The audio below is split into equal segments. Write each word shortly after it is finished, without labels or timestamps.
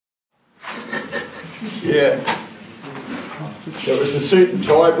Yeah. There was the Suit and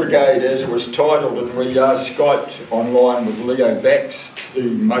Tie Brigade, as it was titled, and we Skyped online with Leo Bax, who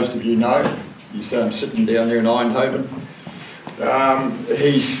most of you know. You see him sitting down there in Eindhoven.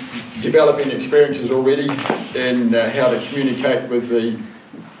 He's developing experiences already in how to communicate with the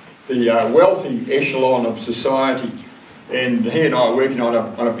wealthy echelon of society, and he and I are working on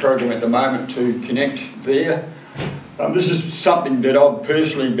a program at the moment to connect there. This is something that I've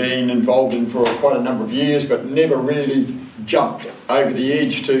personally been involved in for quite a number of years, but never really jumped over the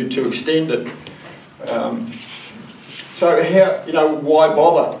edge to extend it. So how, why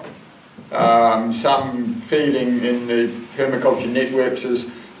bother? Some feeling in the permaculture networks is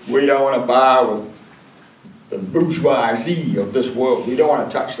we don't want to bar with the bourgeoisie of this world. We don't want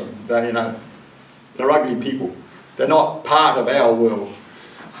to touch them. They're ugly people. They're not part of our world.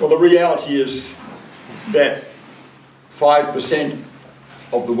 Well, the reality is that 5%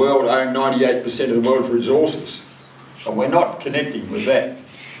 of the world own 98% of the world's resources. And we're not connecting with that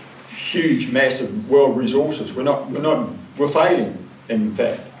huge, massive world resources. We're failing, in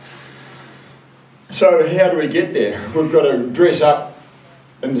fact. So how do we get there? We've got to dress up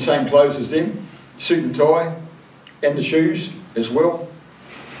in the same clothes as them, suit and tie, and the shoes as well.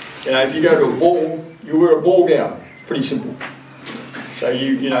 If you go to a ball, you wear a ball gown. Pretty simple. So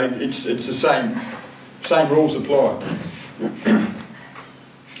it's the same rules apply.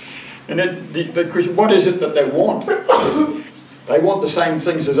 And then the question, what is it that they want? They want the same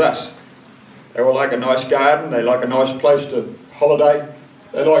things as us. They will like a nice garden, they like a nice place to holiday,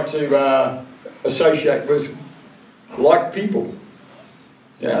 they like to associate with like people.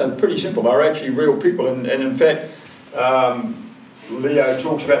 Yeah, they're pretty simple, they're actually real people, and in fact Leo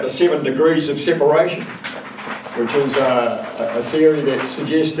talks about the 7 degrees of separation, which is a theory that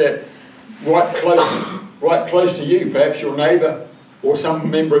suggests that right close to you, perhaps your neighbour or some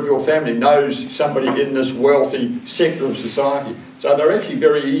member of your family knows somebody in this wealthy sector of society. So they're actually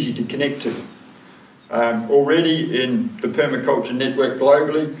very easy to connect to. Already in the permaculture network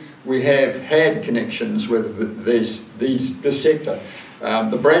globally, we have had connections with this sector.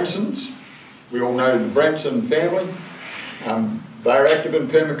 The Bransons, we all know the Branson family. They're active in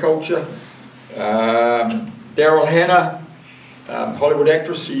permaculture. Daryl Hannah, Hollywood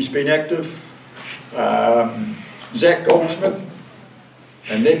actress, he's been active. Zach Goldsmith,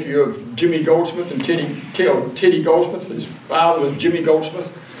 a nephew of Jimmy Goldsmith and Teddy Goldsmith. His father was Jimmy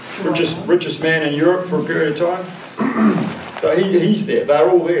Goldsmith, richest man in Europe for a period of time. So he's there. They're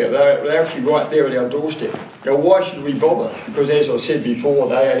all there. They're actually right there at our doorstep. Now, why should we bother? Because, as I said before,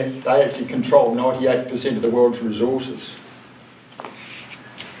 they actually control 98% of the world's resources.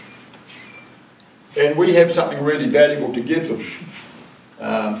 And we have something really valuable to give them.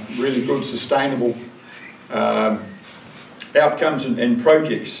 Really good, sustainable outcomes and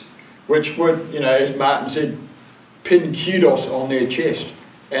projects, which would, as Martin said, pin kudos on their chest.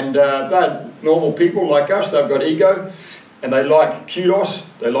 And they're normal people like us. They've got ego, and they like kudos.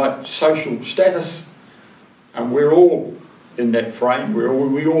 They like social status, and we're all in that frame. We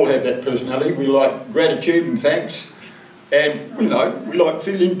all have that personality. We like gratitude and thanks, and we like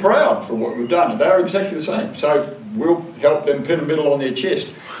feeling proud for what we've done. And they're exactly the same. So we'll help them pin a medal on their chest.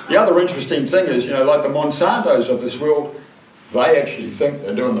 The other interesting thing is, like the Monsantos of this world, they actually think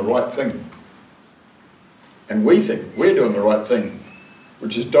they're doing the right thing. And we think we're doing the right thing,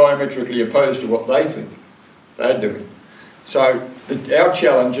 which is diametrically opposed to what they think they're doing. So our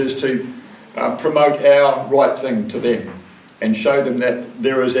challenge is to promote our right thing to them and show them that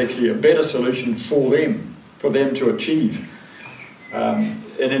there is actually a better solution for them to achieve. An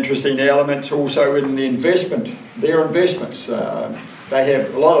interesting element also in the investment, their investments. They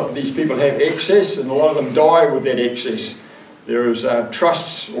have, a lot of these people have excess, and a lot of them die with that excess. There is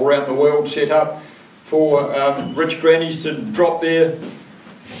trusts all around the world set up for rich grannies to drop their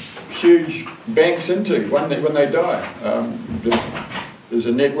huge banks into when they die. There's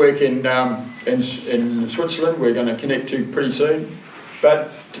a network in Switzerland we're going to connect to pretty soon.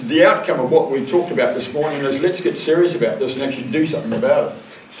 But the outcome of what we talked about this morning is, let's get serious about this and actually do something about it.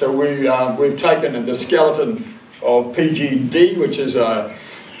 So we've taken the skeleton of PGD, which is a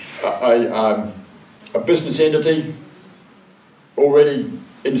business entity already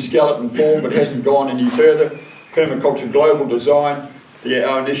in skeleton form but hasn't gone any further. Permaculture Global Design,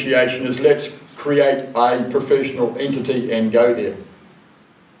 our initiation is, let's create a professional entity and go there.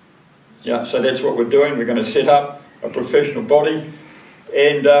 Yeah, so that's what we're doing. We're going to set up a professional body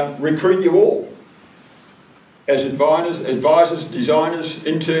and recruit you all as advisors, designers,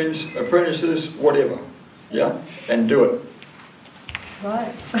 interns, apprentices, whatever. Yeah, and do it.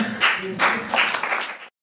 Right.